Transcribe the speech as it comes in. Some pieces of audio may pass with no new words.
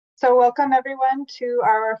So welcome everyone to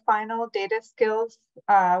our final data skills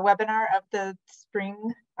webinar of the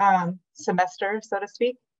spring semester, so to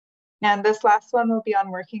speak. And this last one will be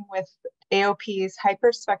on working with AOP's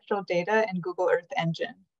hyperspectral data in Google Earth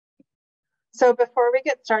Engine. So before we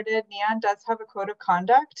get started, NEON does have a code of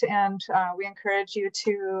conduct, and we encourage you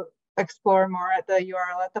to explore more at the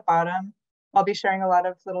URL at the bottom. I'll be sharing a lot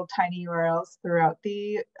of little tiny URLs throughout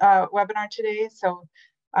the webinar today, so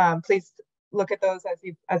please look at those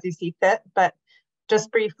as you see fit. But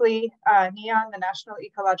just briefly, NEON, the National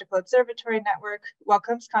Ecological Observatory Network,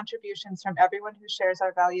 welcomes contributions from everyone who shares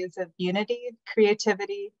our values of unity,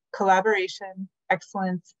 creativity, collaboration,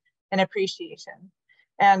 excellence, and appreciation.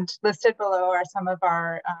 And listed below are some of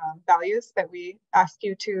our values that we ask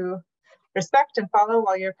you to respect and follow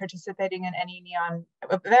while you're participating in any NEON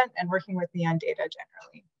event and working with NEON data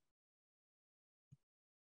generally.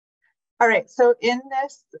 All right, so in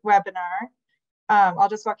this webinar, I'll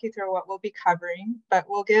just walk you through what we'll be covering, but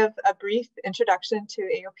we'll give a brief introduction to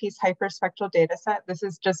AOP's hyperspectral data set. This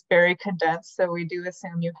is just very condensed, so we do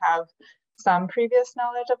assume you have some previous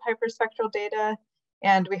knowledge of hyperspectral data,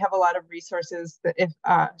 and we have a lot of resources that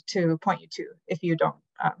to point you to if you don't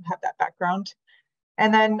have that background.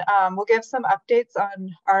 And then we'll give some updates on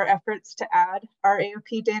our efforts to add our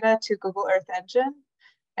AOP data to Google Earth Engine.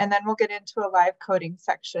 And then we'll get into a live coding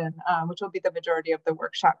section, which will be the majority of the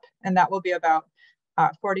workshop. And that will be about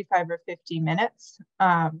 45 or 50 minutes.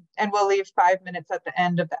 And we'll leave 5 minutes at the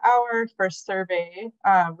end of the hour for a survey,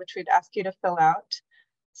 which we'd ask you to fill out.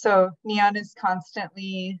 So NEON is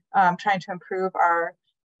constantly trying to improve our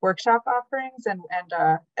workshop offerings and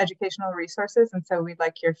educational resources. And so we'd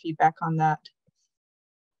like your feedback on that.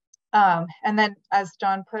 And then as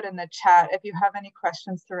John put in the chat, if you have any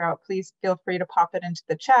questions throughout, please feel free to pop it into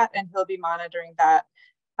the chat and he'll be monitoring that.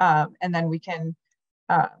 And then we can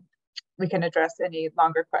address any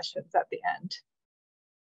longer questions at the end.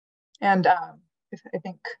 And I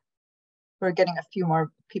think we're getting a few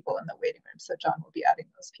more people in the waiting room, so John will be adding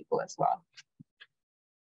those people as well.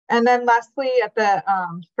 And then lastly, at the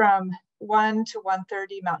from 1 to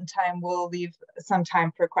 1:30 Mountain Time, we'll leave some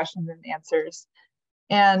time for questions and answers.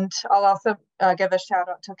 And I'll also give a shout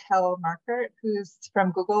out to Kel Markert, who's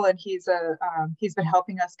from Google, and he's been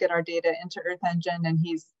helping us get our data into Earth Engine, and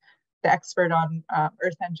he's the expert on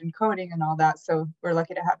Earth Engine coding and all that. So we're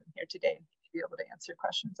lucky to have him here today to be able to answer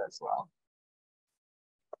questions as well.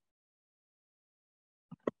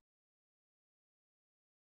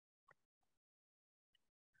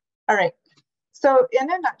 All right, so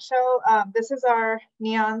in a nutshell, this is our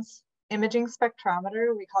NEON's imaging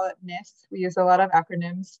spectrometer. We call it NIS. We use a lot of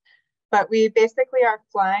acronyms, but we basically are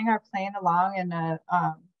flying our plane along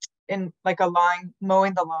in like a lawn,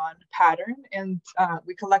 mowing the lawn pattern, and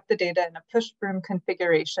we collect the data in a push broom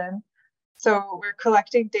configuration. So we're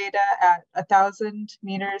collecting data at 1,000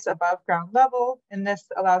 meters above ground level, and this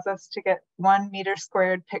allows us to get 1 meter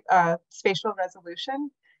squared spatial resolution.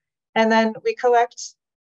 And then we collect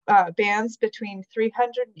bands between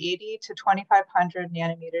 380 to 2,500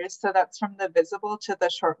 nanometers. So that's from the visible to the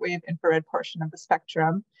shortwave infrared portion of the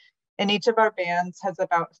spectrum. And each of our bands has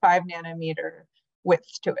about 5 nanometer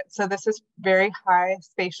width to it. So this is very high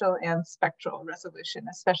spatial and spectral resolution,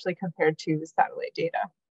 especially compared to satellite data.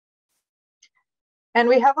 And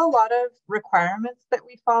we have a lot of requirements that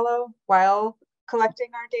we follow while collecting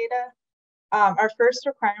our data. Our first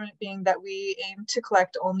requirement being that we aim to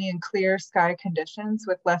collect only in clear sky conditions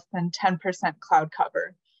with less than 10% cloud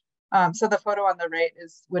cover. So the photo on the right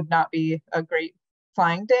would not be a great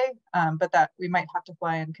flying day, but that we might have to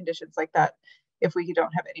fly in conditions like that if we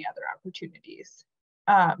don't have any other opportunities.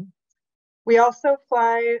 We also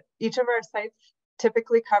fly, each of our sites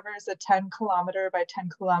typically covers a 10 kilometer by 10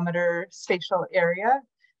 kilometer spatial area.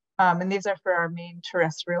 And these are for our main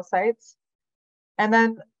terrestrial sites. And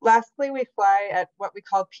then lastly, we fly at what we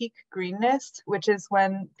call peak greenness, which is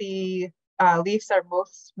when the leaves are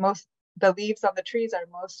the leaves on the trees are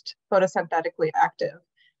most photosynthetically active.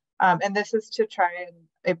 And this is to try and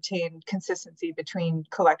obtain consistency between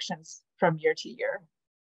collections from year to year.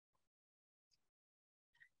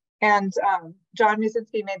 And John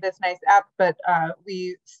Musinski made this nice app, but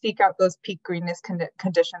we seek out those peak greenness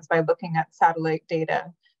conditions by looking at satellite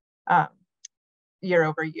data year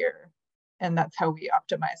over year. And that's how we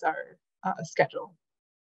optimize our schedule.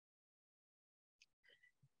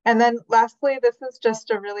 And then lastly, this is just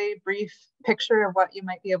a really brief picture of what you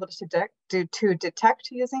might be able to detect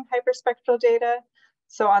using hyperspectral data.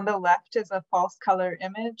 So on the left is a false color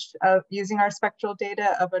image of using our spectral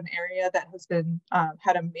data of an area that has been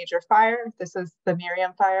had a major fire. This is the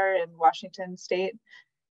Miriam fire in Washington state.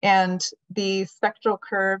 And the spectral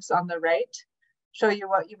curves on the right show you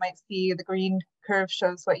what you might see. The green curve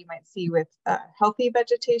shows what you might see with healthy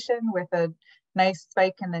vegetation with a nice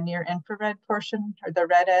spike in the near infrared portion or the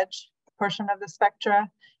red edge portion of the spectra.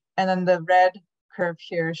 And then the red curve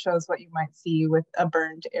here shows what you might see with a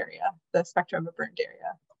burned area, the spectra of a burned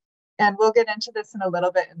area. And we'll get into this in a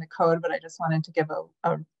little bit in the code, but I just wanted to give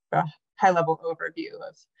a high level overview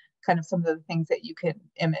of kind of some of the things that you can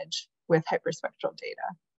image with hyperspectral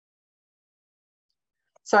data.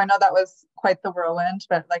 So I know that was quite the whirlwind,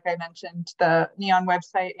 but like I mentioned, the NEON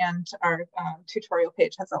website and our tutorial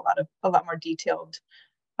page has a lot more detailed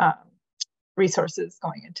resources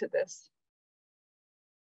going into this.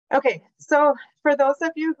 Okay, so for those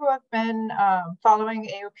of you who have been following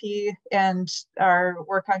AOP and our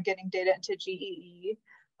work on getting data into GEE,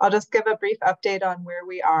 I'll just give a brief update on where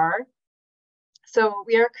we are. So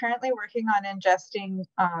we are currently working on ingesting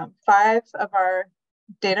 5 of our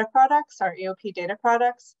data products, our AOP data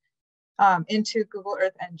products, into Google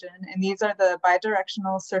Earth Engine. And these are the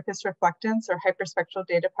bidirectional surface reflectance or hyperspectral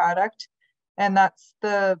data product. And that's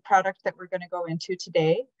the product that we're going to go into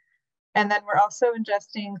today. And then we're also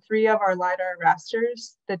ingesting 3 of our LiDAR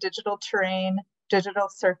rasters, the digital terrain, digital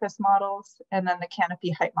surface models, and then the canopy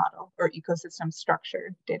height model or ecosystem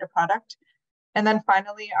structure data product. And then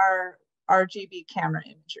finally, our RGB camera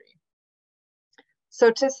imagery.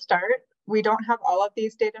 So to start, we don't have all of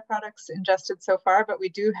these data products ingested so far, but we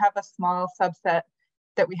do have a small subset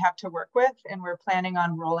that we have to work with, and we're planning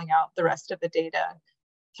on rolling out the rest of the data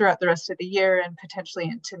throughout the rest of the year and potentially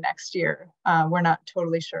into next year. We're not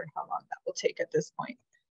totally sure how long that will take at this point.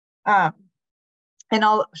 And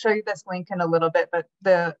I'll show you this link in a little bit, but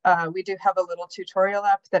we do have a little tutorial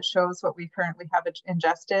up that shows what we currently have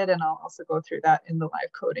ingested, and I'll also go through that in the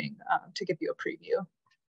live coding to give you a preview.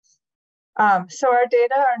 So our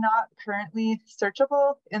data are not currently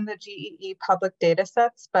searchable in the GEE public data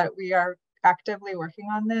sets, but we are actively working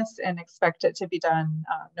on this and expect it to be done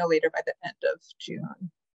no later by the end of June.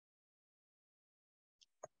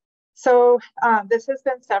 So this has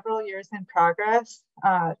been several years in progress.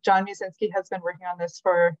 John Musinski has been working on this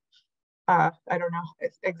for, I don't know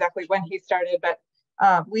exactly when he started, but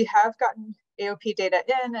we have gotten AOP data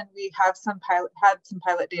in, and we have had some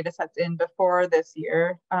pilot data sets in before this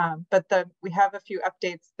year. But we have a few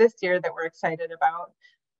updates this year that we're excited about.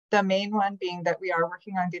 The main one being that we are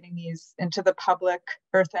working on getting these into the public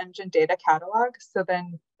Earth Engine data catalog, so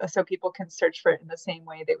people can search for it in the same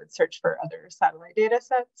way they would search for other satellite data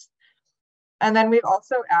sets. And then we've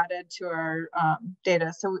also added to our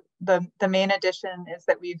data. So the main addition is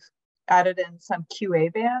that we've added in some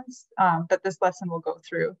QA bands that this lesson will go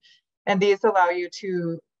through. And these allow you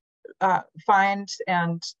to find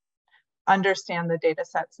and understand the data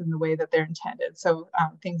sets in the way that they're intended. So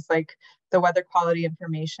things like the weather quality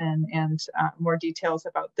information and more details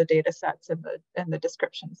about the data sets and the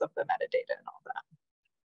descriptions of the metadata and all that.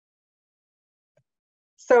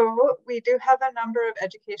 So we do have a number of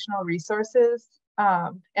educational resources,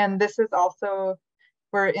 and this is also,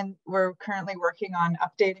 we're currently working on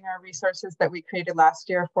updating our resources that we created last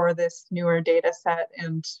year for this newer data set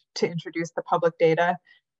and to introduce the public data.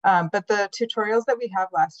 But the tutorials that we have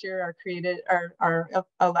last year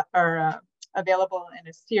are available in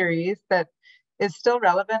a series that is still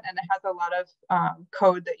relevant, and it has a lot of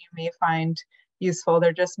code that you may find useful.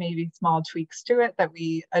 There just may be small tweaks to it that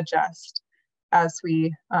we adjust as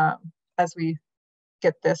we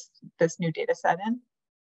get this new data set in.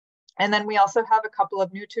 And then we also have a couple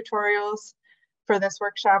of new tutorials for this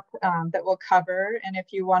workshop that we'll cover. And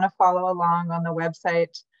if you want to follow along on the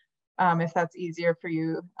website, if that's easier for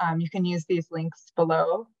you, you can use these links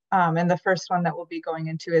below. And the first one that we'll be going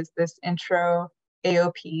into is this Intro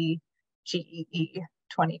AOP GEE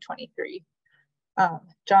 2023.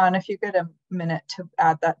 John, if you get a minute to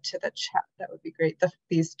add that to the chat, that would be great.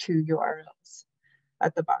 These 2 URLs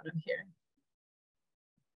at the bottom here.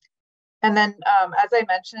 And then, as I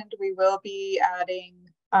mentioned, we will be updating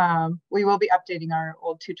our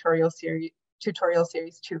old tutorial series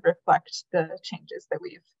to reflect the changes that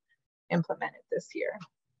we've implemented this year.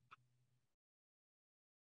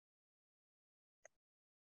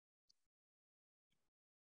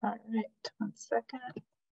 All right, 1 second.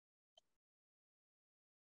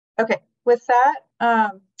 Okay, with that,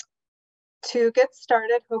 to get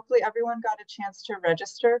started, hopefully everyone got a chance to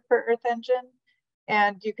register for Earth Engine.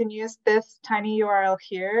 And you can use this tiny URL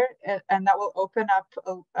here, and that will open up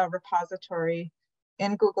a repository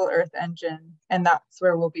in Google Earth Engine, and that's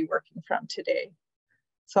where we'll be working from today.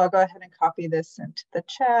 So I'll go ahead and copy this into the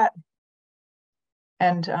chat,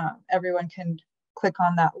 and everyone can click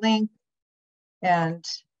on that link and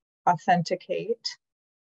authenticate.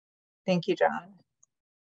 Thank you, John.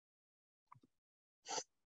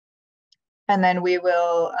 And then we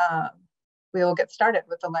will get started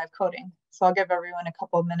with the live coding. So I'll give everyone a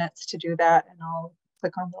couple of minutes to do that, and I'll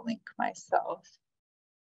click on the link myself.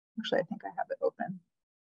 Actually, I think I have it open.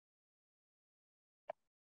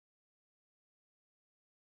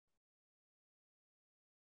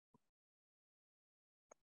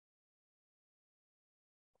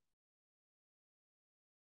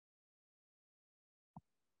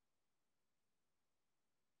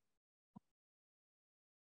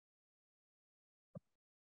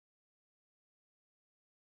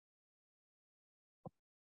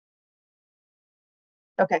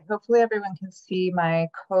 Okay, hopefully everyone can see my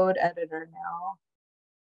code editor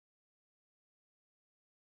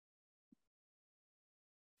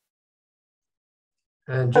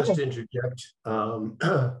now. And just to interject,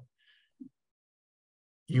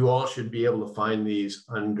 you all should be able to find these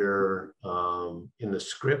under in the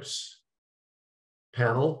scripts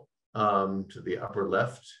panel to the upper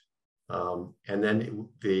left. And then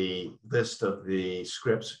the list of the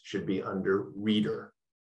scripts should be under reader,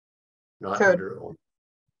 not under.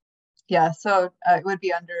 Yeah, so it would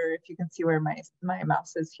be under, if you can see where my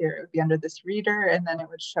mouse is here, it would be under this reader, and then it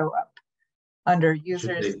would show up under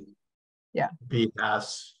users. Yeah. Bridget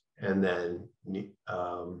Hass and then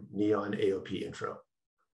NEON AOP intro.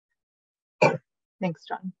 Thanks,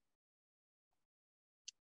 John.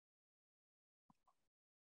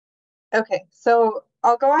 Okay, so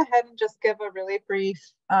I'll go ahead and just give a really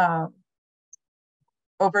brief overview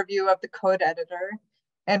of the code editor.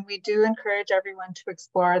 And we do encourage everyone to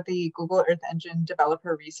explore the Google Earth Engine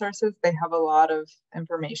developer resources. They have a lot of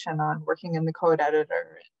information on working in the code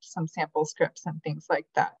editor, some sample scripts and things like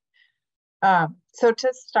that. So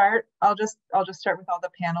to start, I'll just start with all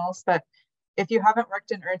the panels, but if you haven't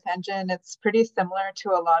worked in Earth Engine, it's pretty similar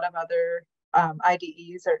to a lot of other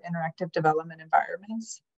IDEs or interactive development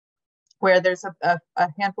environments, where there's a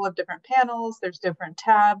handful of different panels, there's different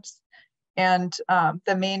tabs, and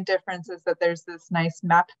the main difference is that there's this nice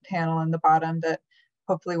map panel in the bottom that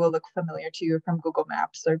hopefully will look familiar to you from Google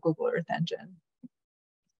Maps or Google Earth Engine.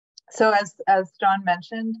 So as John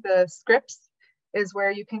mentioned, the scripts is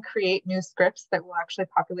where you can create new scripts that will actually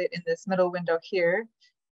populate in this middle window here.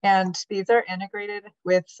 And these are integrated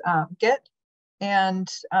with Git, and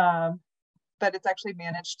but it's actually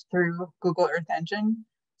managed through Google Earth Engine.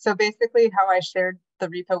 So basically how I shared the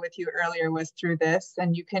repo with you earlier was through this,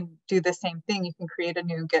 and you can do the same thing. You can create a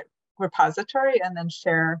new Git repository and then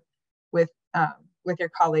share with your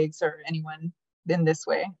colleagues or anyone in this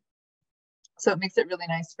way. So it makes it really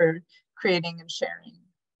nice for creating and sharing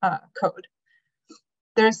code.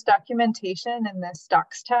 There's documentation in this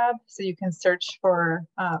docs tab, so you can search for,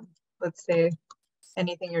 let's say,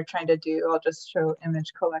 anything you're trying to do. I'll just show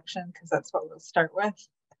image collection because that's what we'll start with.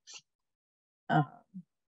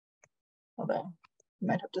 Although you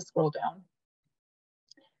might have to scroll down.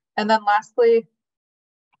 And then lastly,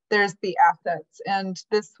 there's the assets, and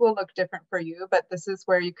this will look different for you, but this is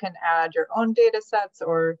where you can add your own data sets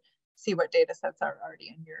or see what data sets are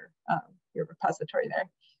already in your repository there.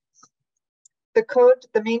 The code,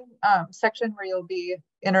 the main section where you'll be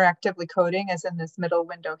interactively coding is in this middle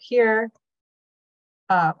window here.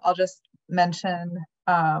 I'll just mention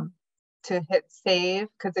to hit save,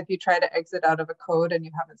 because if you try to exit out of a code and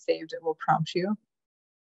you haven't saved, it will prompt you.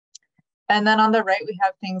 And then on the right, we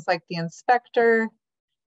have things like the inspector,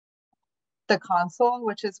 the console,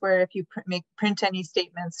 which is where if you print any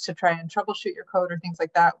statements to try and troubleshoot your code or things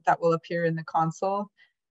like that, that will appear in the console.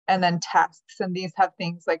 And then tasks, and these have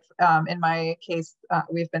things like, in my case,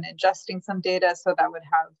 we've been ingesting some data, so that would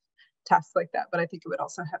have tasks like that, but I think it would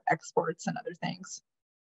also have exports and other things.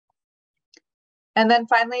 And then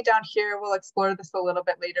finally down here, we'll explore this a little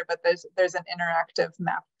bit later, but there's an interactive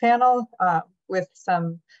map panel with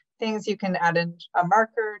some things. You can add in a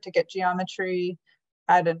marker to get geometry,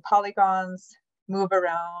 add in polygons, move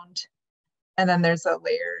around, and then there's a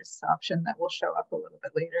layers option that will show up a little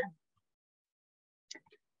bit later.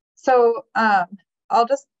 So I'll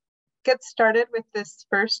just get started with this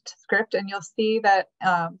first script, and you'll see that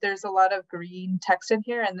there's a lot of green text in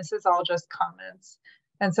here, and this is all just comments.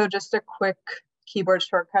 And so just a quick keyboard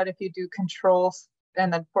shortcut, if you do Control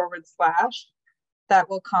and then /, that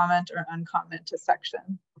will comment or uncomment a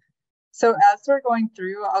section. So as we're going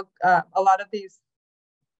through, a lot of this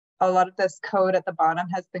code at the bottom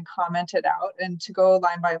has been commented out, and to go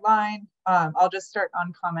line by line, I'll just start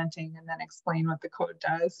uncommenting and then explain what the code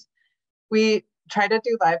does. We try to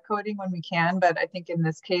do live coding when we can, but I think in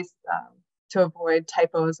this case, to avoid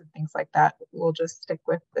typos and things like that, we'll just stick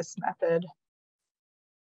with this method.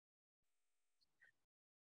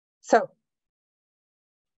 So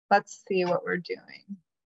let's see what we're doing.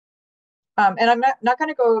 And I'm not going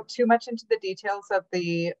to go too much into the details of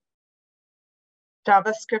the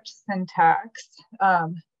JavaScript syntax.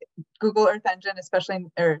 Google Earth Engine, especially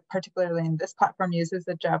or particularly in this platform, uses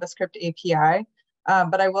the JavaScript API,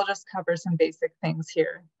 but I will just cover some basic things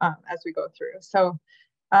here as we go through. So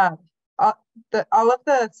all of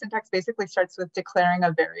the syntax basically starts with declaring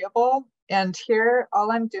a variable, and here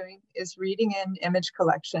all I'm doing is reading in image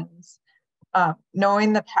collections,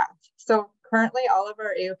 knowing the path. So currently all of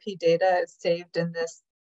our AOP data is saved in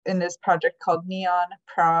this project called NEON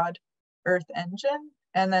Prod Earth Engine,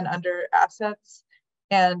 and then under assets,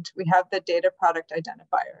 and we have the data product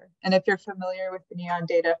identifier. And if you're familiar with the NEON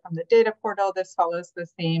data from the data portal, this follows the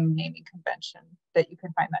same naming convention that you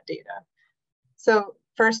can find that data. So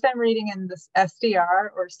first I'm reading in this SDR,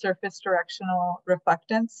 or surface directional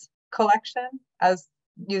reflectance collection, as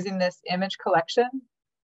using this image collection,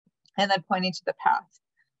 and then pointing to the path.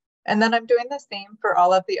 And then I'm doing the same for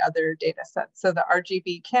all of the other data sets. So the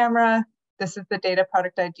RGB camera, this is the data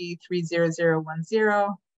product ID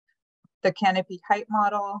 30010, the canopy height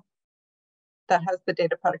model that has the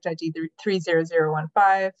data product ID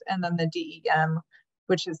 30015, and then the DEM,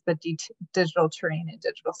 which is the digital terrain and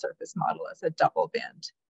digital surface model, as a double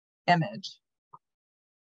band image.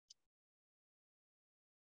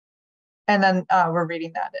 And then we're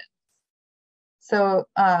reading that in. So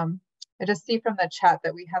I just see from the chat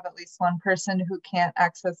that we have at least one person who can't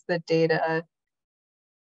access the data.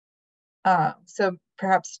 So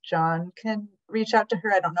perhaps John can reach out to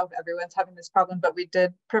her. I don't know if everyone's having this problem, but we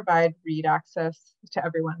did provide read access to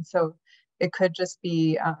everyone. So it could just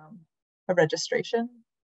be a registration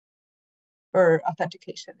or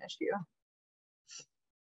authentication issue.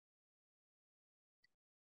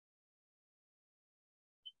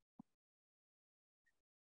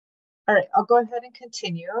 All right, I'll go ahead and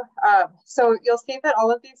continue. So you'll see that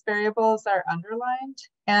all of these variables are underlined,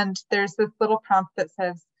 and there's this little prompt that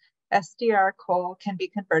says SDR col can be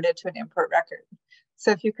converted to an import record.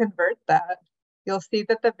 So if you convert that, you'll see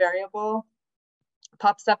that the variable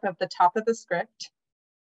pops up at the top of the script.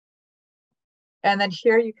 And then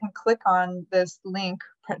here you can click on this link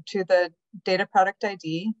to the data product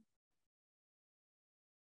ID.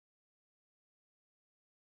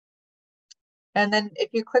 And then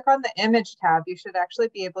if you click on the image tab, you should actually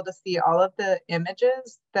be able to see all of the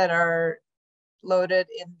images that are loaded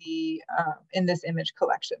in this image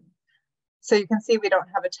collection. So you can see we don't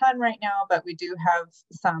have a ton right now, but we do have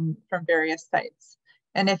some from various sites.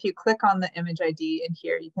 And if you click on the image ID in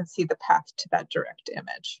here, you can see the path to that direct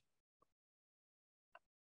image.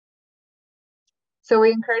 So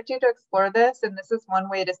we encourage you to explore this, and this is one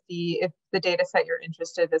way to see if the data set you're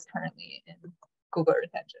interested in is currently in Google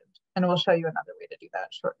Earth Engine. And we'll show you another way to do that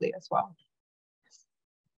shortly as well.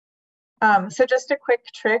 So just a quick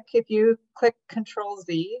trick, if you click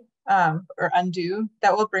Control-Z or undo,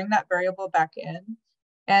 that will bring that variable back in.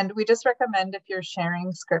 And we just recommend, if you're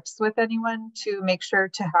sharing scripts with anyone, to make sure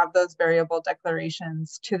to have those variable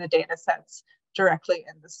declarations to the data sets directly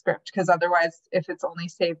in the script, because otherwise, if it's only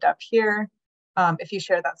saved up here, if you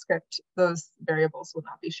share that script, those variables will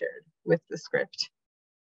not be shared with the script.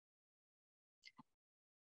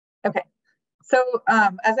 Okay, so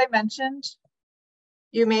as I mentioned,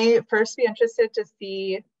 you may first be interested to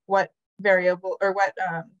see what variable or what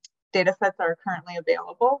data sets are currently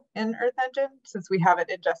available in Earth Engine, since we haven't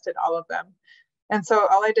ingested all of them. And so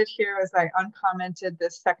all I did here was I uncommented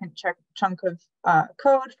this second chunk of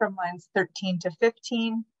code from lines 13 to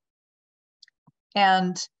 15.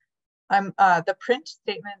 And the print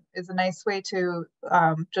statement is a nice way to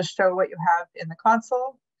just show what you have in the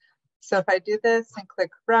console. So if I do this and click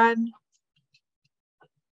run,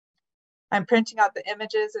 I'm printing out the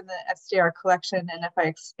images in the SDR collection. And if I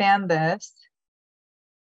expand this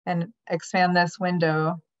and expand this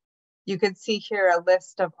window, you can see here a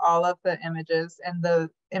list of all of the images, and the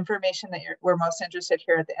information that we're most interested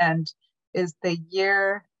here at the end is the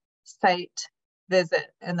year, site,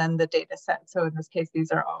 visit, and then the data set. So in this case, these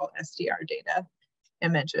are all SDR data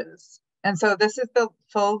images. And so this is the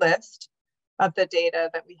full list of the data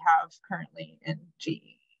that we have currently in GE.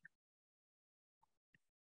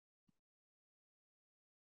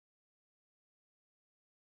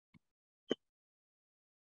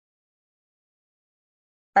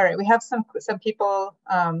 All right, we have some people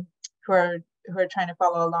who are trying to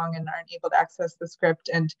follow along and aren't able to access the script.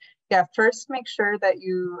 And yeah, first make sure that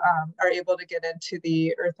you are able to get into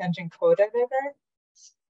the Earth Engine code editor.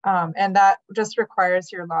 And that just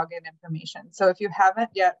requires your login information. So if you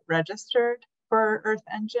haven't yet registered for Earth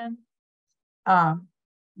Engine,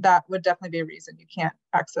 that would definitely be a reason you can't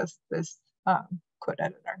access this code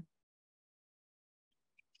editor.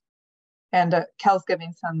 And Kel's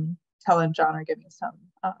giving some Helen and John are giving some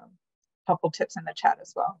helpful tips in the chat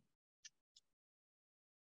as well.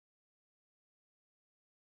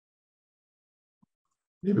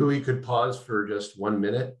 Maybe we could pause for just 1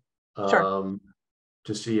 minute Sure.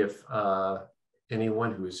 to see if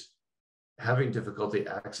anyone who's having difficulty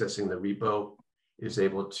accessing the repo is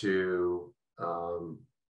able to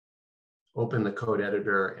open the code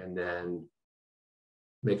editor and then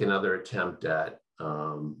make another attempt at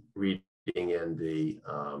reading in the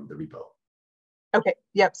repo. Okay,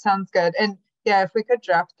 yep, sounds good. And yeah, if we could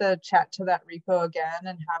draft the chat to that repo again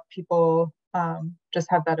and have people just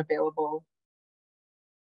have that available.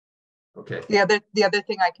 Okay. The other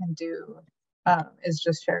thing I can do is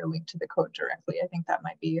just share a link to the code directly. I think that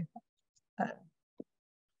might be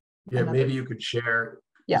yeah, maybe you could share.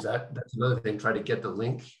 Yeah, that's another thing. Try to get the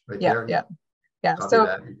link right yeah, there. Yeah. Copy So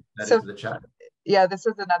that into the chat. Yeah, this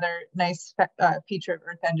is another nice feature of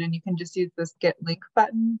Earth Engine. You can just use this get link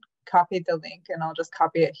button, copy the link, and I'll just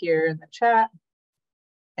copy it here in the chat.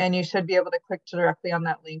 And you should be able to click directly on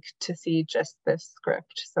that link to see just this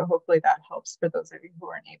script. So hopefully that helps for those of you who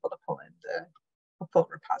aren't able to pull in the full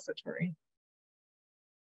repository.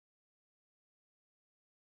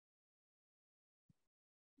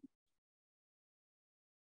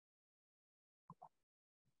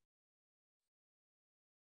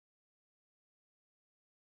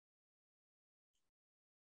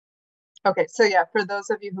 Okay, so yeah, for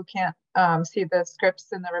those of you who can't see the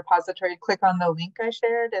scripts in the repository, click on the link I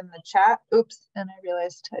shared in the chat. Oops, and I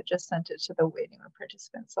realized I just sent it to the waiting room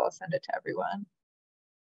participants, so I'll send it to everyone.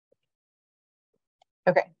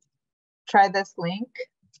 Okay, try this link,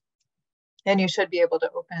 and you should be able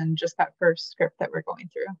to open just that first script that we're going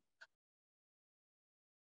through.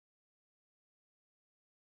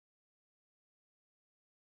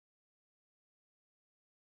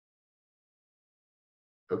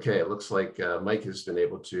 Okay, it looks like Mike has been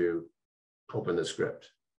able to open the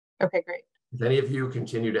script. Okay, great. If any of you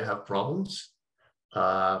continue to have problems,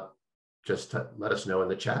 just let us know in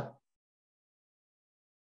the chat.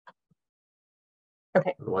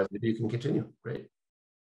 Okay. Otherwise, maybe you can continue. Great.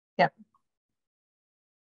 Yep.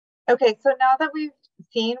 Okay, so now that we've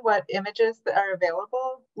seen what images that are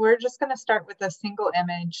available, we're just going to start with a single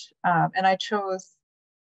image. And I chose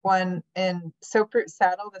one in Soaproot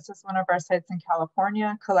Saddle. This is one of our sites in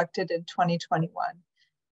California, collected in 2021.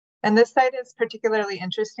 And this site is particularly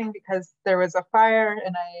interesting because there was a fire,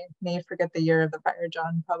 and I may forget the year of the fire,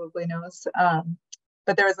 John probably knows,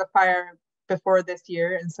 but there was a fire before this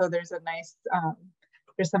year. And so there's a nice,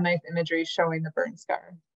 there's some nice imagery showing the burn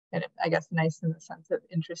scar. And I guess nice in the sense of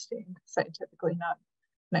interesting, scientifically not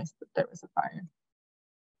nice that there was a fire.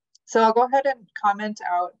 So I'll go ahead and comment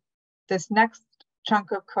out this next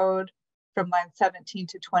chunk of code from line 17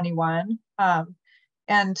 to 21.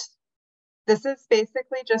 And this is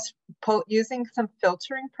basically just using some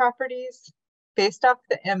filtering properties based off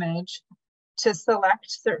the image to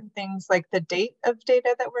select certain things like the date of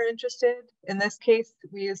data that we're interested. In this case,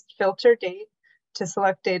 we used filter date to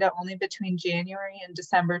select data only between January and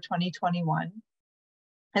December 2021.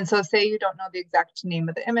 And so say you don't know the exact name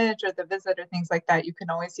of the image or the visit or things like that, you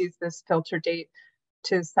can always use this filter date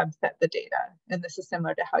to subset the data. And this is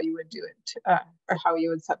similar to how you would do it, or how you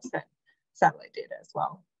would subset satellite data as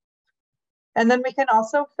well. And then we can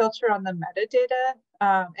also filter on the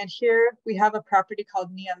metadata. And here we have a property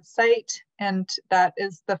called NEON site, and that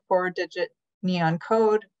is the 4-digit NEON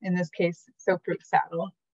code, in this case, Soaproot Saddle.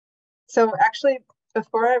 So actually,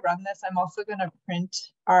 before I run this, I'm also going to print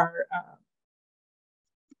our,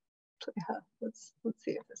 let's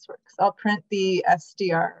see if this works. I'll print the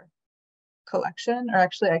SDR collection, or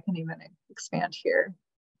actually I can even expand here.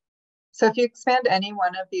 So if you expand any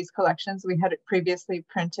one of these collections, we had previously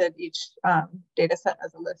printed each data set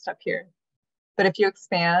as a list up here. But if you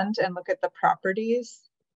expand and look at the properties,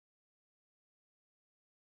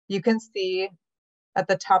 you can see at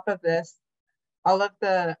the top of this, all of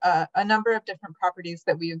the, a number of different properties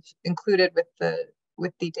that we've included with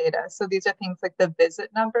the data. So these are things like the visit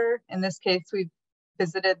number. In this case, we've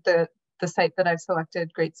visited the site that I've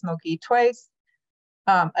selected, Great Smoky, twice.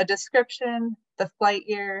 A description, the flight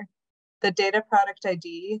year, the data product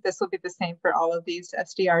ID. This will be the same for all of these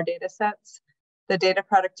SDR data sets. The data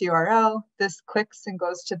product URL, this clicks and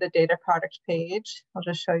goes to the data product page. I'll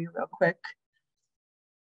just show you real quick.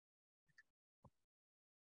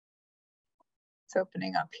 It's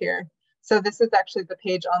opening up here. So this is actually the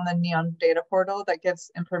page on the NEON data portal that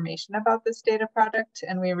gives information about this data product.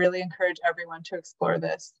 And we really encourage everyone to explore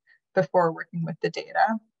this before working with the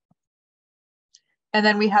data. And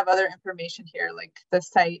then we have other information here, like the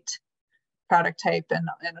site, product type, and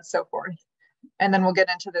so forth. And then we'll get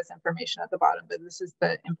into this information at the bottom, but this is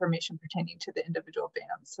the information pertaining to the individual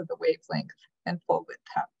bands. So the wavelength and full width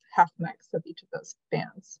half max of each of those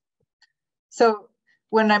bands. So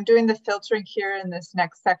when I'm doing the filtering here in this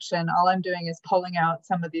next section, all I'm doing is pulling out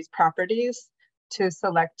some of these properties to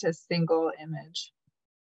select a single image.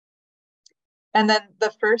 And then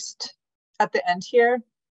the first at the end here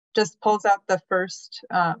just pulls out the first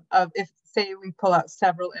of, if say we pull out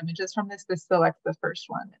several images from this selects the first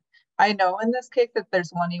one. I know in this case that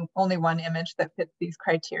there's only one image that fits these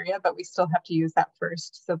criteria, but we still have to use that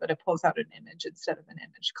first so that it pulls out an image instead of an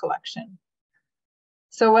image collection.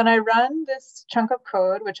 So when I run this chunk of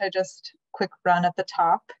code, which I just quick run at the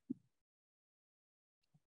top,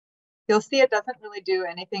 you'll see it doesn't really do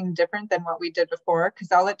anything different than what we did before,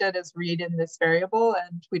 because all it did is read in this variable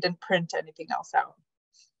and we didn't print anything else out.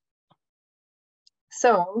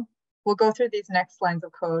 So we'll go through these next lines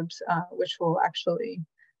of code, which will actually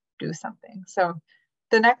do something. So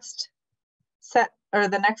the next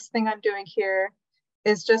thing I'm doing here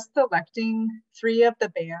is just selecting 3 of the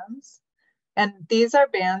bands. And these are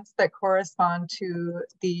bands that correspond to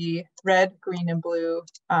the red, green, and blue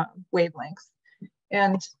wavelengths.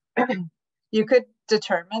 And you could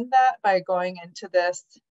determine that by going into this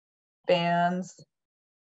bands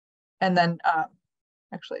and then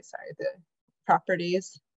the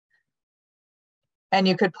properties. And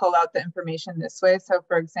you could pull out the information this way. So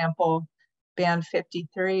for example, band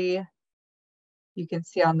 53, you can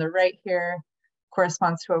see on the right here,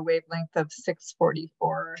 corresponds to a wavelength of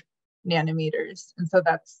 644 nanometers. And so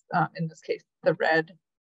that's, in this case, the red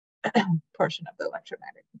portion of the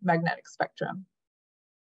electromagnetic spectrum.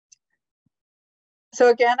 So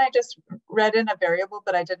again, I just read in a variable,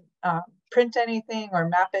 but I didn't print anything or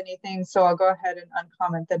map anything. So I'll go ahead and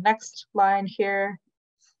uncomment the next line here.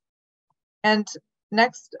 And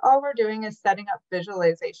next, all we're doing is setting up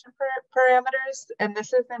visualization parameters. And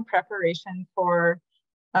this is in preparation for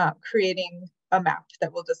creating a map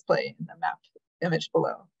that will display in the map image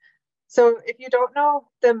below. So if you don't know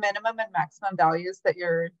the minimum and maximum values that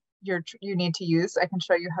you need to use, I can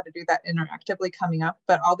show you how to do that interactively coming up.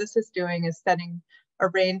 But all this is doing is setting a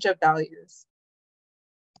range of values.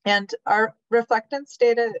 And our reflectance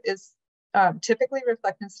data is typically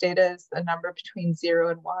reflectance data is a number between 0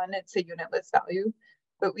 and 1. It's a unitless value,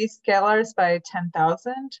 but we scale ours by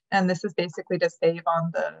 10,000. And this is basically to save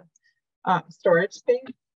on the storage space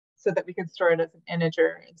so that we can store it as an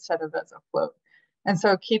integer instead of as a float. And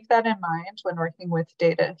so keep that in mind when working with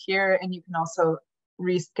data here. And you can also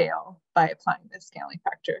rescale by applying the scaling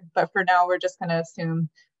factor. But for now, we're just going to assume,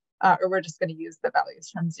 or we're just going to use the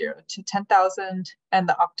values from 0 to 10,000. And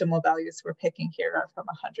the optimal values we're picking here are from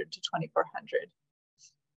 100 to 2400.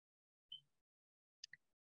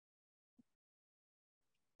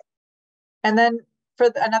 And then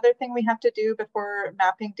another thing we have to do before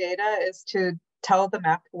mapping data is to tell the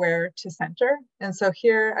map where to center. And so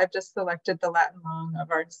here I've just selected the Latin long of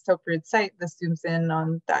our Soap-Rude site. This zooms in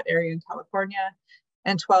on that area in California.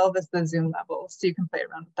 And 12 is the zoom level. So you can play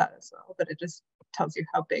around with that as well, but it just tells you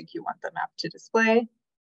how big you want the map to display.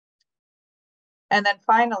 And then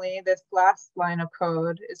finally, this last line of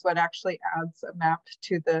code is what actually adds a map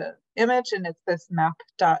to the image, and it's this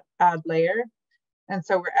map.addLayer. And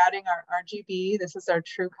so we're adding our RGB. This is our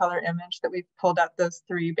true color image that we've pulled out those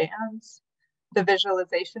 3 bands. The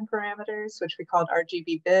visualization parameters, which we called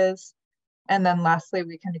RGB Biz. And then lastly,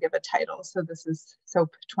 we can give a title. So this is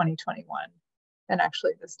SOAP 2021. And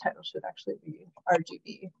actually, this title should actually be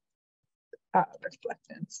RGB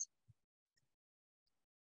reflectance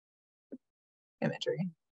imagery.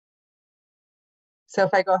 So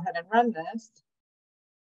if I go ahead and run this,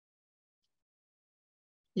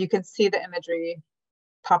 you can see the imagery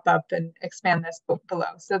pop up and expand this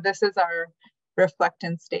below. So this is our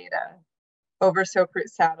reflectance data over Soap-Rude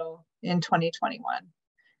Saddle in 2021.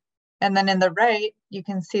 And then in the right, you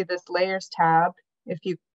can see this layers tab. If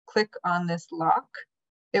you click on this lock,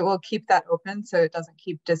 it will keep that open so it doesn't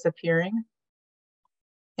keep disappearing.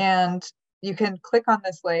 And you can click on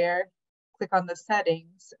this layer, click on the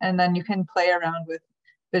settings, and then you can play around with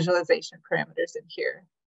visualization parameters in here.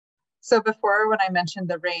 So before, when I mentioned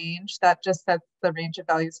the range, that just sets the range of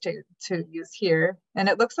values to use here. And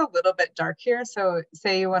it looks a little bit dark here. So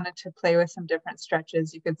say you wanted to play with some different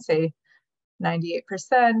stretches, you could say 98%,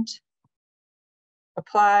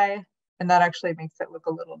 apply, and that actually makes it look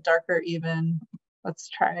a little darker even. Let's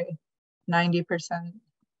try 90%.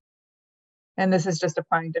 And this is just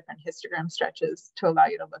applying different histogram stretches to allow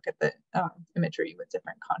you to look at the imagery with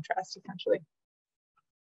different contrast, essentially.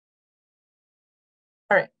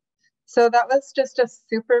 All right. So that was just a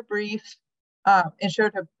super brief intro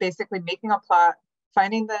to basically making a plot,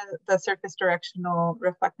 finding the surface directional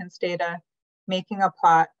reflectance data, making a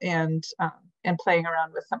plot, and playing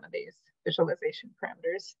around with some of these visualization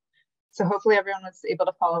parameters. So hopefully everyone was able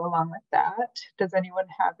to follow along with that. Does anyone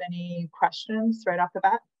have any questions right off the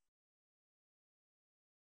bat?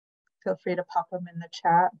 Feel free to pop them in the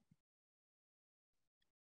chat.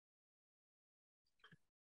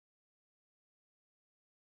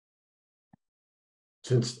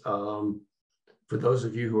 Since for those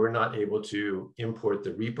of you who are not able to import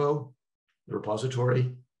the repo, the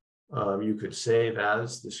repository, you could save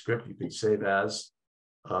as the script, you could save as.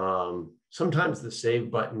 Sometimes the save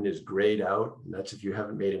button is grayed out, and that's if you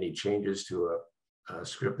haven't made any changes to a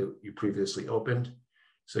script that you previously opened.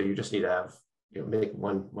 So you just need to have, make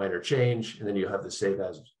one minor change, and then you have the save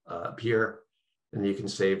as appear, and you can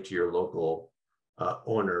save to your local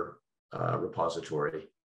owner repository.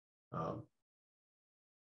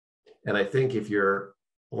 And I think if you're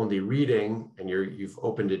only reading and you've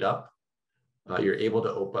opened it up, you're able to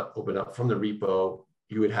open up from the repo.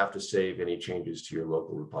 You would have to save any changes to your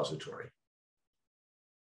local repository.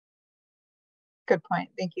 Good point.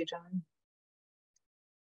 Thank you, John.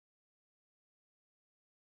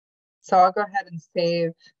 So I'll go ahead and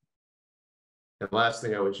save. And the last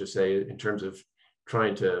thing I would just say in terms of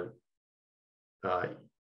trying to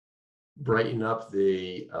brighten up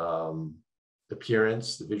the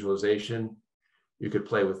appearance, the visualization, you could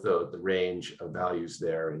play with the range of values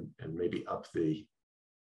there and maybe up the,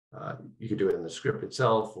 you could do it in the script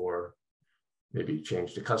itself, or maybe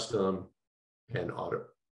change to custom and alter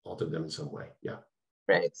them in some way. Yeah.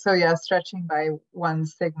 Right. So yeah, stretching by 1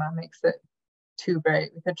 sigma makes it too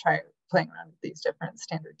bright. We could try playing around with these different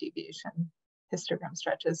standard deviation histogram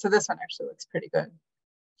stretches. So this one actually looks pretty good.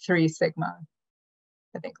 3 sigma,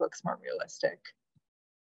 I think, looks more realistic.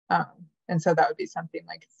 And so that would be something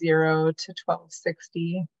like 0 to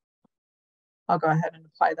 1260. I'll go ahead and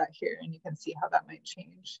apply that here, and you can see how that might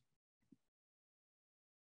change.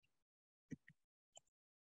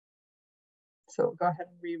 So we'll go ahead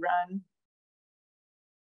and rerun.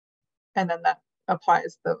 And then that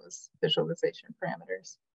applies those visualization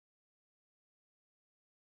parameters.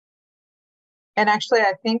 And actually,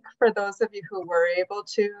 I think for those of you who were able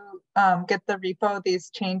to get the repo, these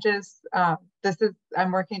changes,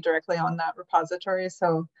 I'm working directly on that repository.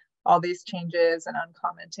 So all these changes and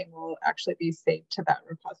uncommenting will actually be saved to that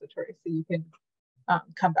repository. So you can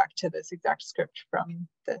come back to this exact script from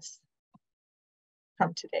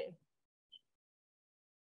today.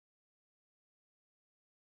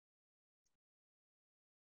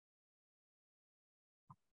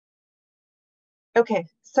 Okay,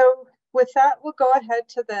 so with that, we'll go ahead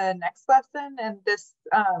to the next lesson. And this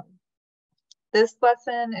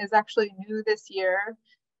lesson is actually new this year,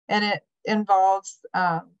 and it involves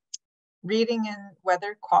reading in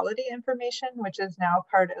weather quality information, which is now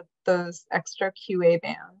part of those extra QA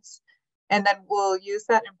bands. And then we'll use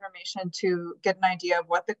that information to get an idea of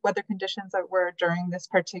what the weather conditions that were during this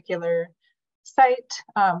particular site,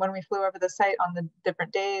 when we flew over the site on the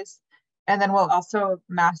different days. And then we'll also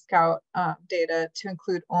mask out data to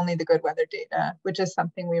include only the good weather data, which is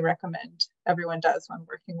something we recommend everyone does when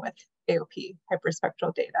working with AOP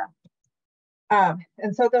hyperspectral data.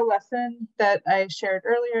 And so the lesson that I shared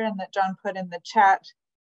earlier and that John put in the chat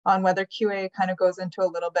on weather QA kind of goes into a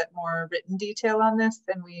little bit more written detail on this,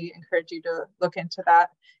 and we encourage you to look into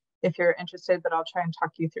that if you're interested, but I'll try and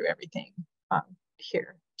talk you through everything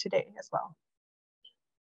here today as well.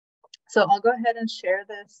 So I'll go ahead and share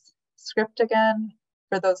this script again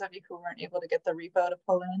for those of you who weren't able to get the repo to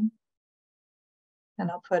pull in, and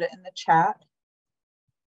I'll put it in the chat.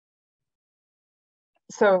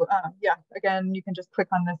 So yeah, again, you can just click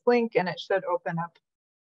on this link and it should open up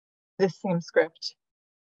this same script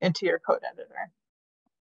into your code editor.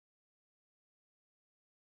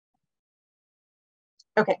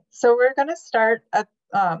 Okay, so we're going to start at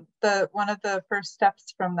one of the first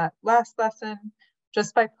steps from that last lesson,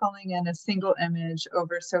 just by pulling in a single image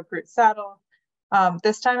over Soap Root Saddle.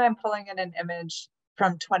 This time I'm pulling in an image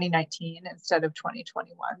from 2019 instead of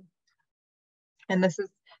 2021. And this is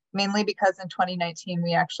mainly because in 2019,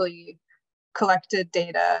 we actually collected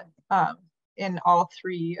data in all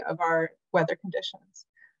 3 of our weather conditions.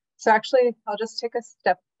 So actually, I'll just take a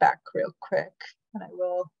step back real quick, and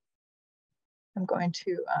I'm going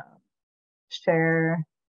to share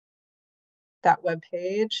that web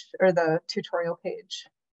page or the tutorial page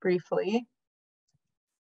briefly.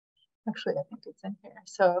 Actually, I think it's in here.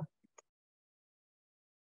 So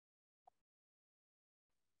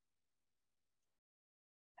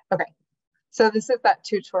okay, so this is that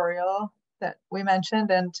tutorial that we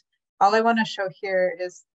mentioned, and all I want to show here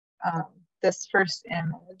is this first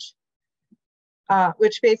image.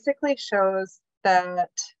 which basically shows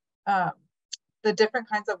that the different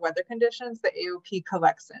kinds of weather conditions that AOP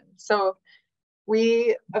collects in. So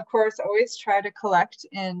we, of course, always try to collect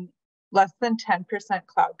in less than 10%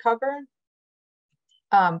 cloud cover.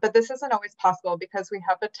 But this isn't always possible because we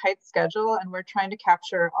have a tight schedule and we're trying to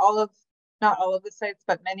capture not all of the sites,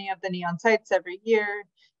 but many of the NEON sites every year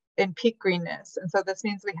in peak greenness. And so this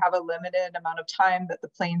means we have a limited amount of time that the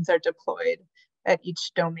planes are deployed at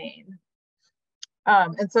each domain.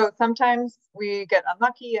 And so sometimes we get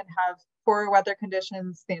unlucky and have poor weather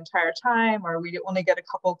conditions the entire time, or we only get a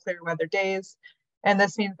couple clear weather days. And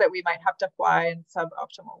this means that we might have to fly in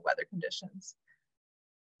suboptimal weather conditions.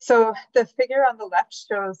 So the figure on the left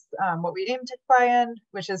shows what we aim to fly in,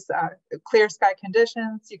 which is clear sky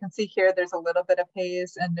conditions. You can see here there's a little bit of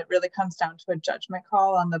haze, and it really comes down to a judgment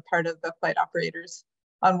call on the part of the flight operators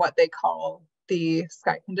on what they call the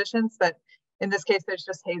sky conditions. But in this case, there's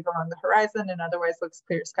just haze along the horizon and otherwise looks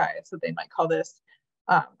clear sky. So they might call this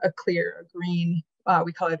a green,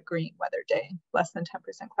 we call it a green weather day, less than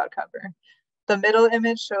 10% cloud cover. The middle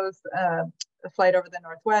image shows a flight over the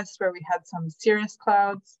Northwest where we had some cirrus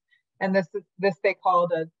clouds. And this they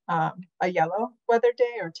called a yellow weather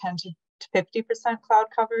day, or 10 to 50% cloud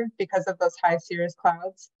cover because of those high cirrus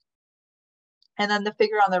clouds. And then the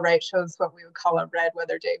figure on the right shows what we would call a red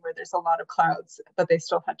weather day, where there's a lot of clouds, but they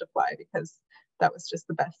still had to fly because that was just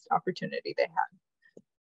the best opportunity they had.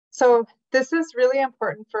 So this is really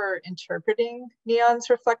important for interpreting NEON's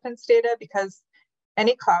reflectance data because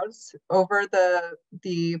any clouds over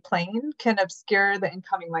the plane can obscure the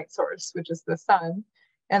incoming light source, which is the sun.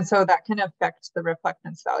 And so that can affect the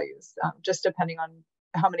reflectance values, just depending on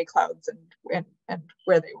how many clouds and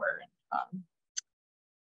where they were.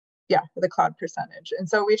 The cloud percentage. And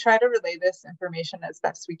so we try to relay this information as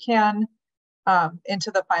best we can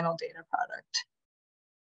into the final data product.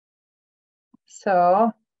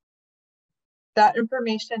 So that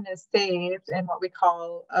information is saved in what we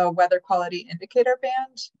call a weather quality indicator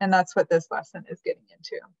band, and that's what this lesson is getting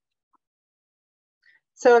into.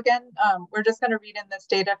 So again, we're just going to read in this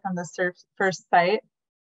data from the first site.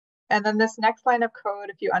 And then this next line of code,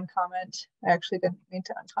 if you uncomment, I actually didn't mean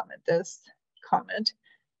to uncomment this comment,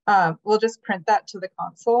 we'll just print that to the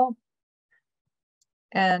console.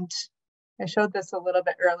 And I showed this a little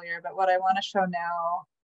bit earlier, but what I want to show now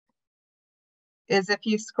is if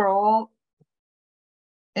you scroll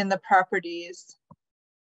in the properties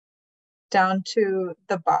down to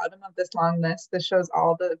the bottom of this long list, this shows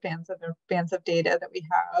all the bands of data that we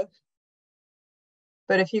have.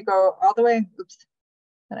 But if you go all the way, oops,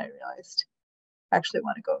 then I realized I actually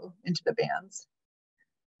want to go into the bands.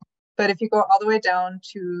 But if you go all the way down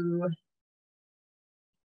to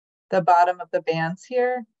the bottom of the bands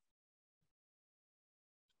here,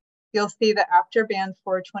 you'll see that after band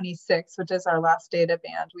 426, which is our last data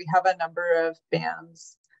band, we have a number of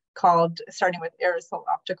bands called, starting with aerosol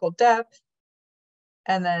optical depth.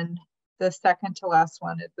 And then the second to last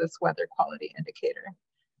one is this weather quality indicator.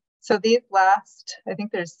 So these last, I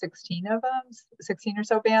think there's 16 of them, 16 or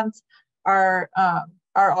so bands are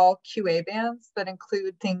all QA bands that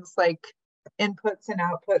include things like inputs and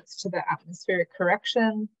outputs to the atmospheric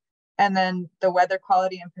correction, and then the weather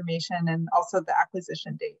quality information, and also the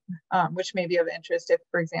acquisition date, which may be of interest if,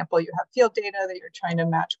 for example, you have field data that you're trying to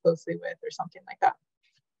match closely with or something like that.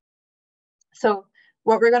 So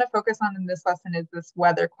what we're going to focus on in this lesson is this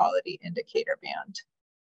weather quality indicator band.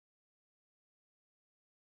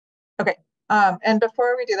 Okay, and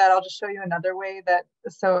before we do that, I'll just show you another way that,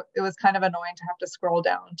 so it was kind of annoying to have to scroll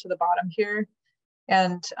down to the bottom here.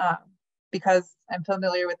 And because I'm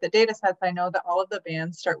familiar with the data sets, I know that all of the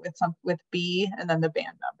bands start with B and then the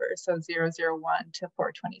band number, so 001 to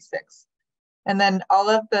 426. And then all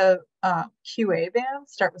of the QA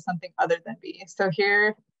bands start with something other than B. So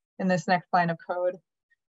here in this next line of code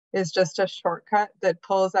is just a shortcut that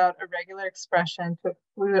pulls out a regular expression to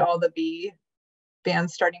exclude all the B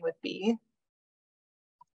bands starting with B.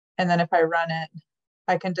 And then if I run it,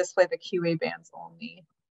 I can display the QA bands only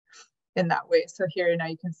in that way. So here now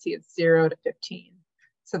you can see it's 0 to 15.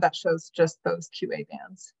 So that shows just those QA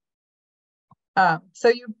bands. So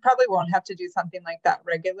you probably won't have to do something like that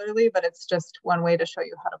regularly, but it's just one way to show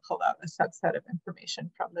you how to pull out a subset of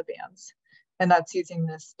information from the bands. And that's using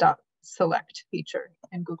this .select feature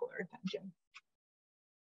in Google Earth Engine.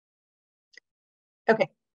 Okay,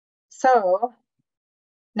 so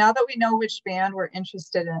now that we know which band we're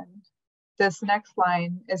interested in, this next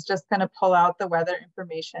line is just going to pull out the weather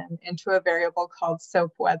information into a variable called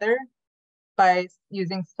SOAP weather by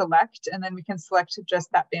using select, and then we can select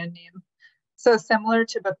just that band name. So similar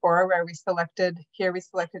to before where we selected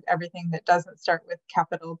everything that doesn't start with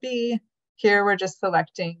capital B. Here we're just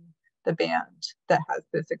selecting the band that has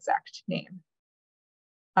this exact name.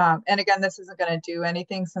 And again, this isn't going to do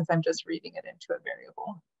anything since I'm just reading it into a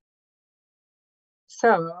variable.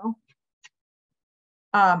 So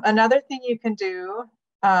another thing you can do,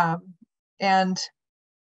 and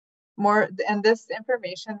this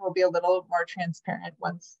information will be a little more transparent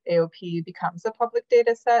once AOP becomes a public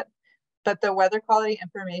data set, but the weather quality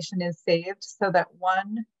information is saved so that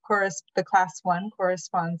the class 1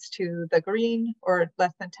 corresponds to the green or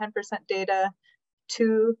less than 10% data,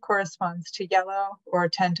 2 corresponds to yellow or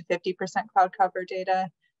 10 to 50% cloud cover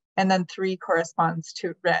data, and then 3 corresponds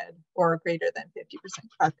to red or greater than 50%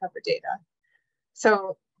 cloud cover data.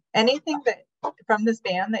 So anything that from this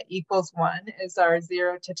band that equals 1 is our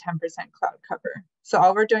 0 to 10% cloud cover. So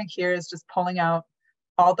all we're doing here is just pulling out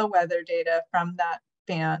all the weather data from that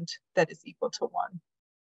band that is equal to 1.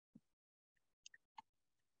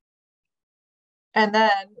 And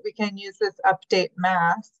then we can use this update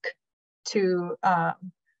mask to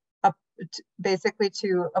basically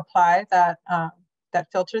to apply that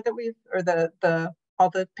that filter that we've, or all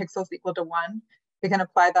the pixels equal to 1. We can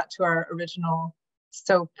apply that to our original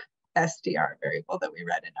SOAP SDR variable that we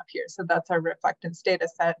read in up here. So that's our reflectance data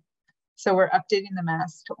set. So we're updating the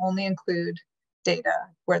mask to only include data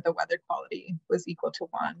where the weather quality was equal to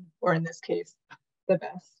 1, or in this case, the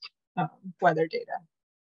best weather data.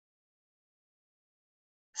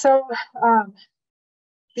 So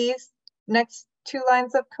these next 2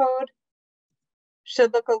 lines of code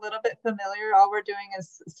should look a little bit familiar. All we're doing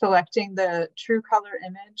is selecting the true color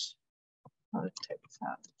image. Let's type this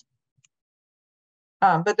out.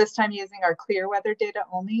 But this time using our clear weather data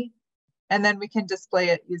only. And then we can display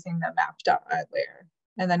it using the map.add layer.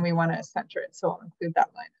 And then we want to center it, so I'll include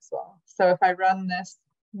that line as well. So if I run this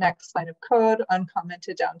next line of code,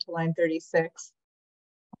 uncommented down to line 36,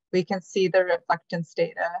 we can see the reflectance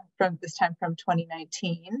data from this time from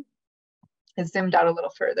 2019. It's zoomed out a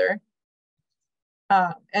little further.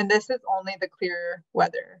 And this is only the clear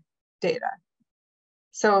weather data.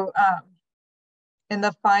 So in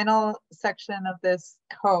the final section of this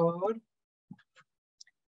code,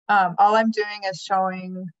 all I'm doing is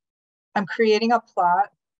I'm creating a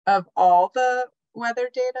plot of all the weather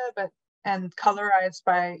data, and colorized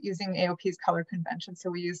by using AOP's color convention. So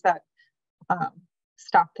we use that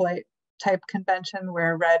stoplight type convention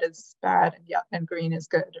where red is bad and green is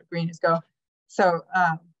good, or green is go. So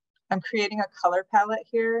I'm creating a color palette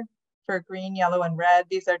here for green, yellow, and red.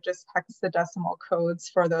 These are just hexadecimal codes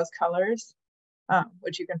for those colors,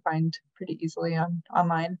 which you can find pretty easily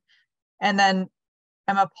online. And then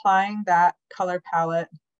I'm applying that color palette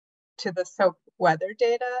to the SOAP weather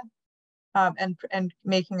data and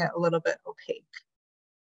making it a little bit opaque.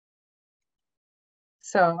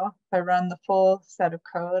 So if I run the full set of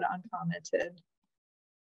code uncommented,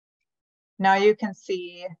 now you can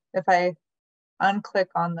see if I unclick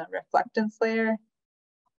on the reflectance layer,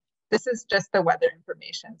 this is just the weather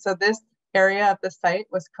information. So this area of the site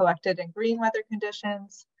was collected in green weather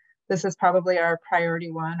conditions. This is probably our priority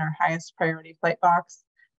 1, our highest priority flight box.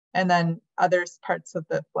 And then other parts of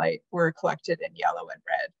the flight were collected in yellow and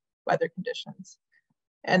red weather conditions.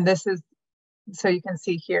 And this is, so you can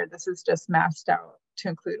see here, this is just masked out to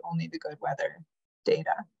include only the good weather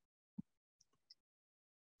data.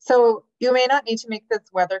 So you may not need to make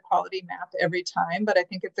this weather quality map every time, but I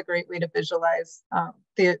think it's a great way to visualize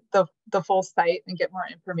the full site and get more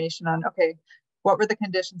information on, okay, what were the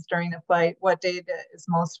conditions during the flight? What data is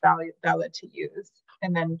most valid to use?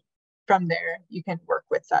 And then from there, you can work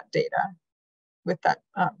with that data, with that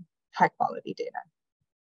high quality data.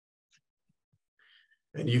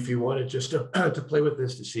 And if you wanted just to play with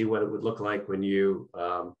this to see what it would look like when you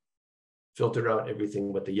filter out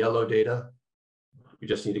everything with the yellow data, you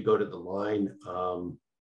just need to go to the line 24.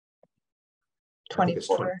 I think it's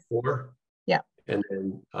 24. Yeah. And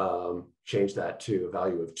then change that to a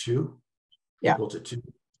value of 2, equal to 2.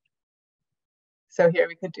 So here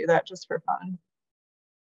we could do that just for fun.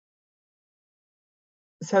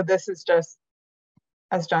 So this is just,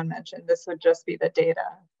 as John mentioned, this would just be the data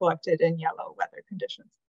collected in yellow weather conditions.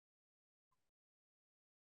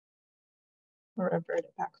 We'll revert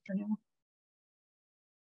it back for now.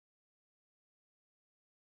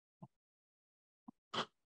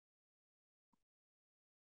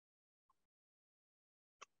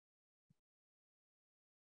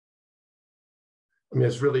 I mean,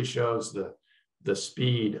 this really shows the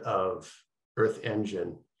speed of Earth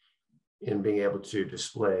Engine in being able to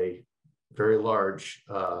display very large,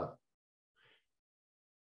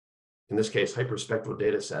 in this case, hyperspectral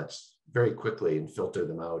data sets very quickly and filter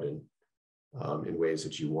them out in ways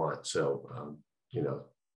that you want. So, you know,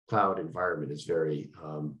 cloud environment is very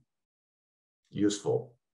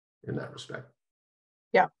useful in that respect.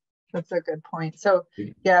 Yeah, that's a good point. So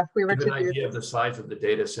yeah, if we were to to give an idea of the size of the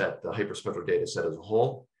data set, the hyperspectral data set as a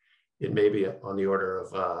whole, it may be on the order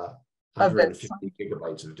of 150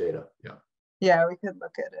 gigabytes of data. Yeah. Yeah, we could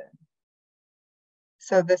look at it.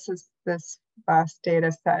 So this is this vast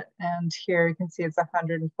data set, and here you can see it's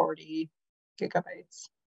 140 gigabytes.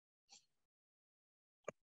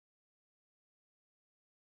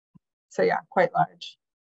 So yeah, quite large.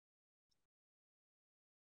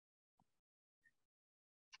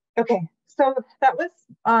 Okay, so that was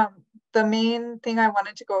the main thing I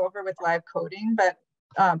wanted to go over with live coding, but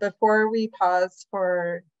before we pause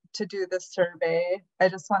to do the survey, I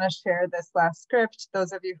just want to share this last script.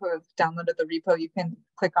 Those of you who have downloaded the repo, you can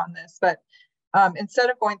click on this, but instead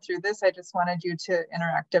of going through this, I just wanted you to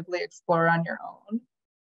interactively explore on your own.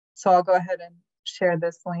 So I'll go ahead and share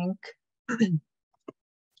this link.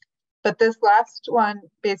 But this last one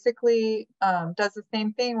basically does the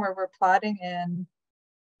same thing where we're plotting in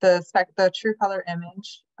the true color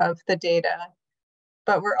image of the data,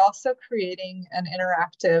 but we're also creating an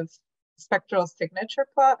interactive spectral signature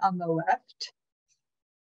plot on the left.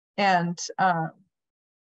 And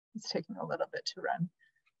it's taking a little bit to run.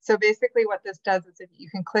 So basically what this does is if you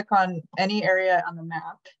can click on any area on the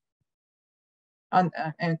map,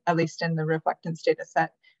 at least in the reflectance data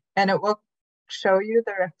set, and it will show you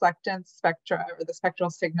the reflectance spectra or the spectral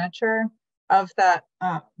signature of that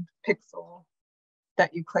pixel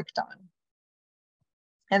that you clicked on.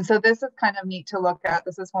 And so this is kind of neat to look at.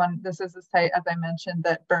 This is a site, as I mentioned,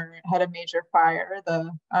 that had a major fire.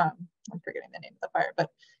 I'm forgetting the name of the fire, but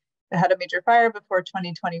it had a major fire before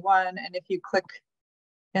 2021. And if you click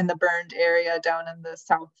in the burned area down in the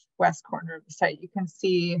southwest corner of the site, you can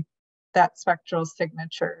see that spectral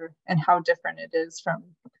signature and how different it is from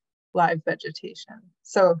live vegetation.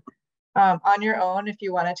 So on your own, if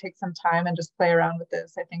you want to take some time and just play around with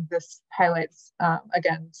this, I think this highlights,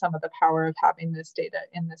 again, some of the power of having this data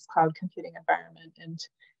in this cloud computing environment and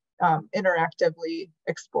interactively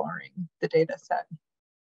exploring the data set.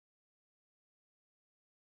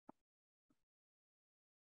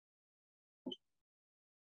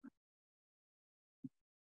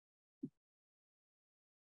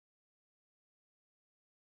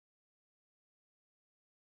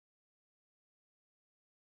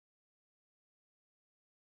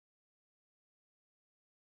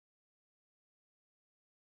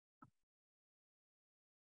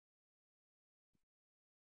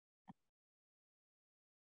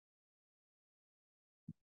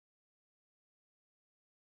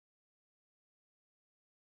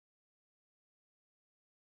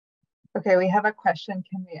 Okay, we have a question.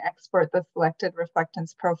 Can we export the selected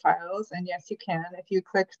reflectance profiles? And yes, you can. If you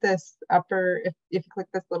click this if you click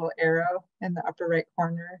this little arrow in the upper right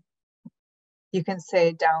corner, you can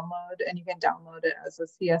say download, and you can download it as a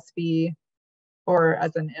CSV or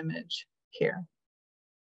as an image here.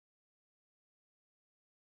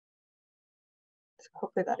 So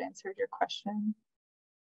hopefully that answered your question.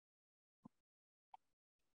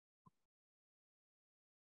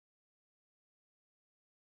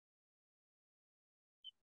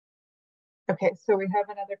 Okay, so we have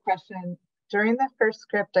another question. During the first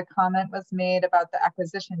script, a comment was made about the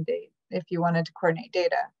acquisition date if you wanted to coordinate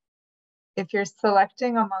data. If you're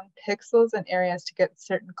selecting among pixels and areas to get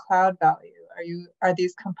certain cloud value, are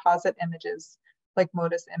these composite images like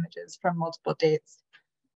Modis images from multiple dates?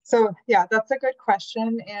 So yeah, that's a good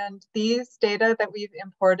question. And these data that we've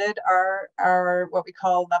imported are what we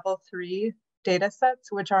call level 3 data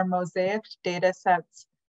sets, which are mosaic data sets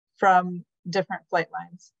from different flight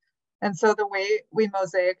lines. And so the way we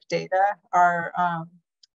mosaic data are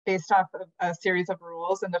based off of a series of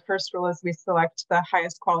rules. And the first rule is we select the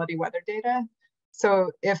highest quality weather data. So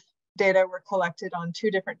if data were collected on 2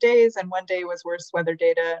 different days and one day was worse weather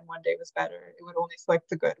data and one day was better, it would only select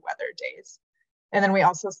the good weather days. And then we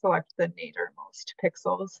also select the nadirmost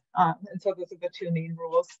pixels. And so those are the 2 main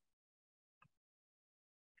rules.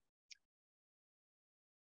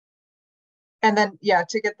 And then, yeah,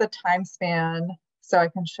 to get the time span, so I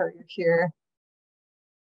can show you here,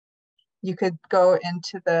 you could go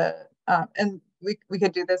into the, and we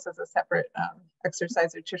could do this as a separate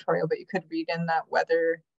exercise or tutorial, but you could read in that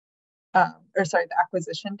weather, the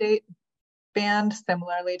acquisition date band,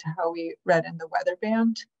 similarly to how we read in the weather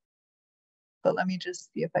band. But let me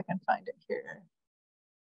just see if I can find it here.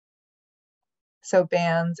 So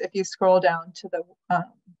bands, if you scroll down to the,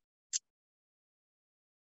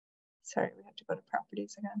 sorry, we have to go to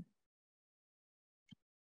properties again.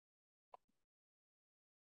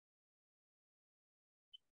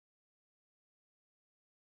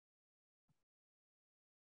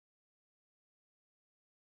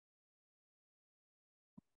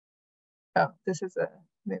 Oh,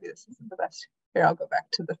 maybe this isn't the best. Here, I'll go back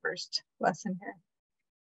to the first lesson here.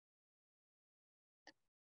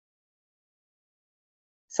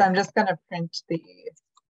 So I'm just going to print the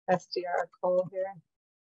SDR call here.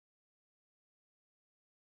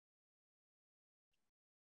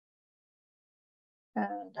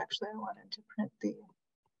 And actually, I wanted to print the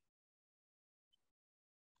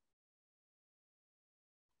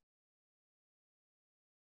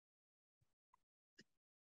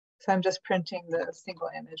So I'm just printing the single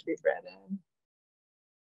image we've read in.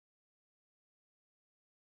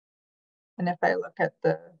 And if I look at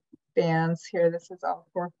the bands here, this is all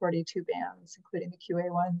 442 bands, including the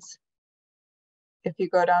QA ones. If you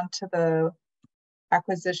go down to the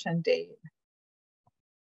acquisition date,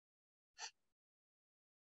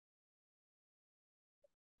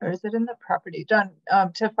 or is it in the property? Done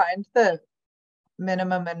to find the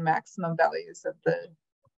minimum and maximum values of the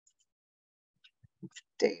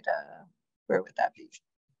data, where would that be?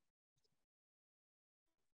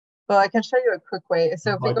 Well, I can show you a quick way.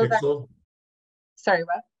 So if we go back, sorry,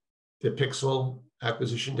 what? The pixel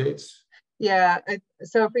acquisition dates? Yeah,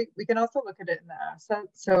 so if we can also look at it in the asset.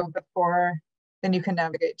 So before, then you can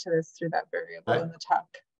navigate to this through that variable in the top.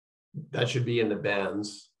 That should be in the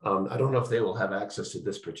bands. I don't know if they will have access to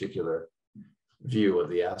this particular view of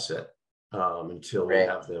the asset until we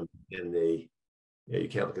have them in the, you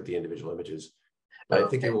can't look at the individual images, but I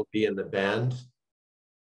think it will be in the band.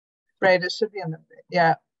 Right, it should be in the,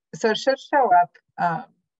 yeah. So it should show up,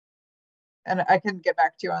 and I can get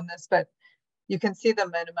back to you on this, but you can see the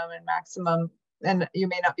minimum and maximum, and you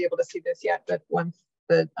may not be able to see this yet, but once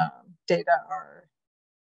the data are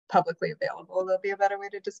publicly available, there'll be a better way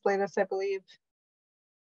to display this, I believe.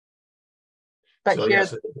 But so here,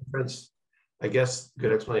 yes, the difference, I guess,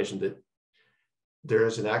 good explanation that there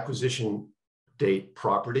is an acquisition date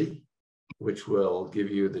property, which will give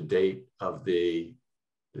you the date of the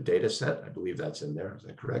data set. I believe that's in there. Is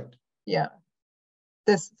that correct? Yeah.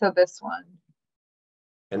 This one.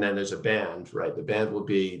 And then there's a band, right? The band will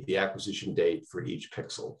be the acquisition date for each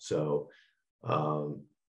pixel. So,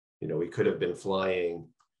 you know, we could have been flying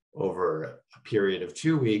over a period of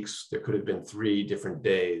 2 weeks. There could have been 3 different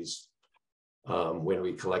days when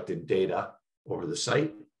we collected data over the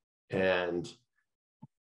site. And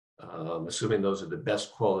assuming those are the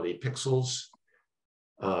best quality pixels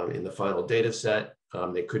in the final data set,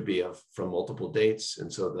 they could be from multiple dates.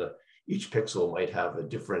 And so each pixel might have a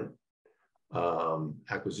different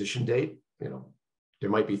acquisition date. You know, there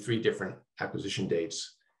might be 3 different acquisition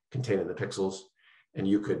dates contained in the pixels. And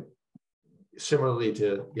you could, similarly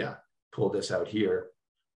to, pull this out here.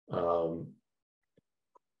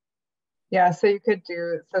 Yeah, so you could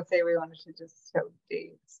do, so say we wanted to just show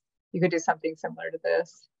dates. You could do something similar to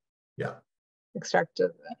this. Yeah. Extract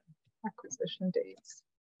the acquisition dates.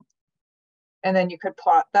 And then you could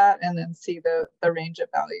plot that and then see the range of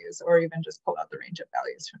values, or even just pull out the range of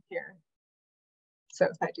values from here. So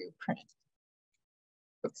if I do print,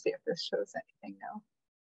 let's see if this shows anything now.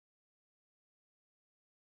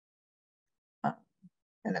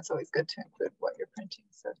 And it's always good to include what you're printing.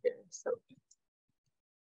 So here, so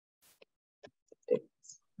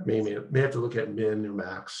dates. I mean, may have to look at min or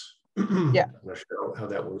max. Yeah. I'm not sure how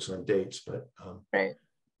that works on dates, but right.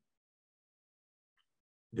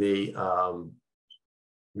 You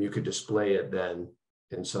could display it then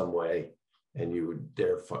in some way, and you would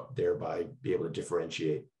thereby be able to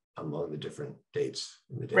differentiate among the different dates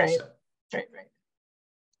in the data set. Right.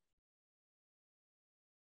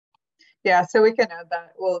 Yeah, so we can add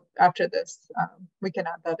that. Well, after this, we can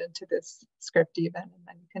add that into this script even, and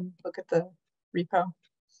then you can look at the repo.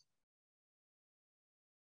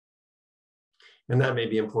 And that may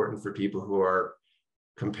be important for people who are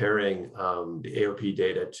comparing the AOP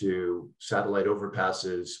data to satellite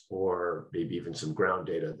overpasses, or maybe even some ground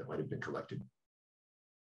data that might have been collected.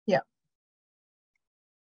 Yeah.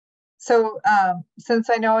 So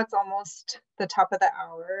since I know it's almost the top of the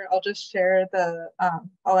hour, I'll just share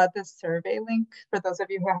I'll add this survey link for those of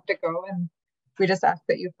you who have to go, and we just ask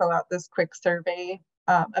that you fill out this quick survey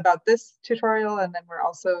about this tutorial, and then we're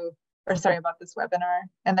also, about this webinar,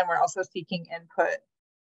 and then we're also seeking input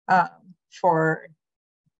for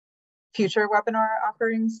future webinar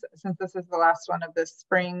offerings, since this is the last one of this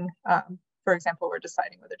spring. For example, we're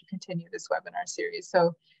deciding whether to continue this webinar series.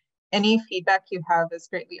 So any feedback you have is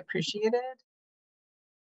greatly appreciated.